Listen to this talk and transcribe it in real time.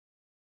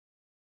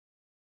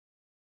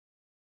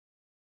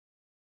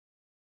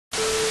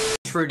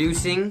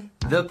Introducing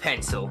the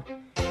pencil.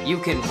 You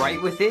can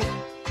write with it.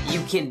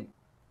 You can...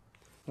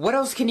 What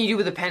else can you do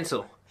with a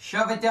pencil?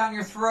 Shove it down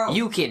your throat.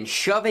 You can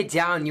shove it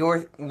down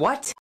your...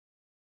 What?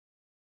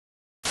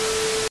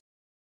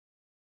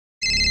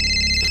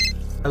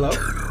 Hello?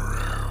 Turn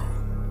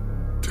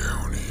around.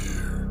 Down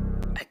here.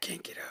 I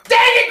can't get up. Dang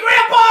it,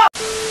 Grandpa!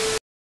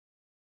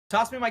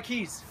 Toss me my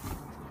keys.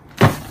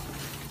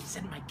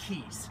 Send my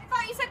keys. I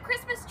thought you said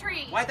Christmas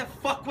tree. Why the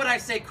fuck would I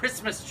say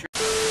Christmas tree?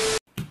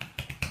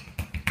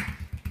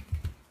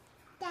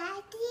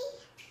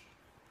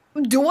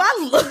 Daddy? Do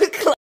I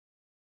look like...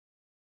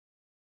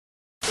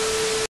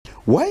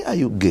 Why are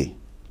you gay?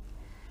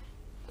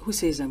 Who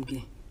says I'm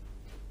gay?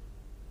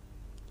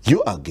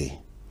 You are gay.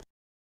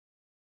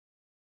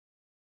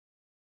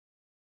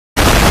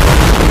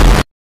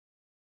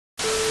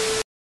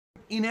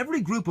 In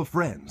every group of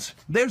friends,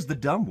 there's the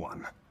dumb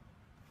one.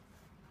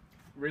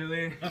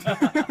 Really? Who's that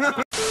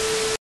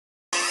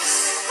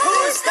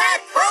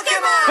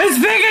Pokemon? It's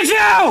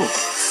Pikachu!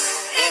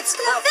 It's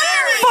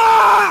Clefairy!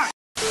 Fuck!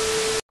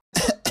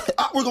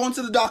 We're going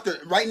to the doctor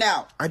right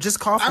now. I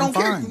just coughed. I don't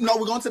care. No,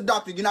 we're going to the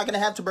doctor. You're not going to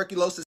have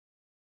tuberculosis.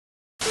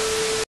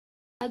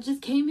 I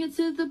just came here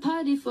to the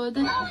party for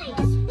the...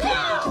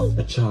 No!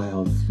 A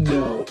child.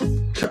 No.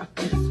 Truck.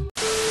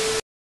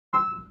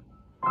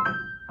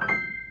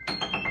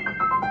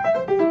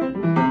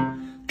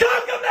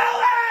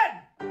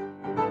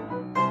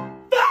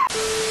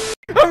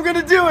 I'm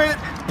gonna do it!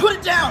 Put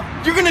it down!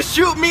 You're gonna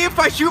shoot me if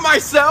I shoot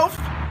myself?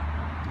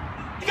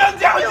 Gun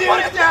down, dude!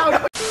 Put it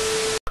down!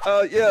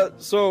 Yeah,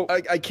 so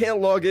I can't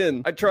log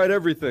in. I tried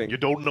everything. You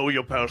don't know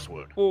your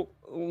password. Well,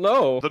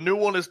 no. The new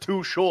one is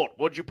too short.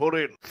 What'd you put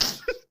in?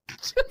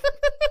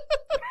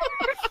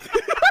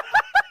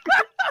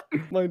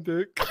 My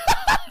dick.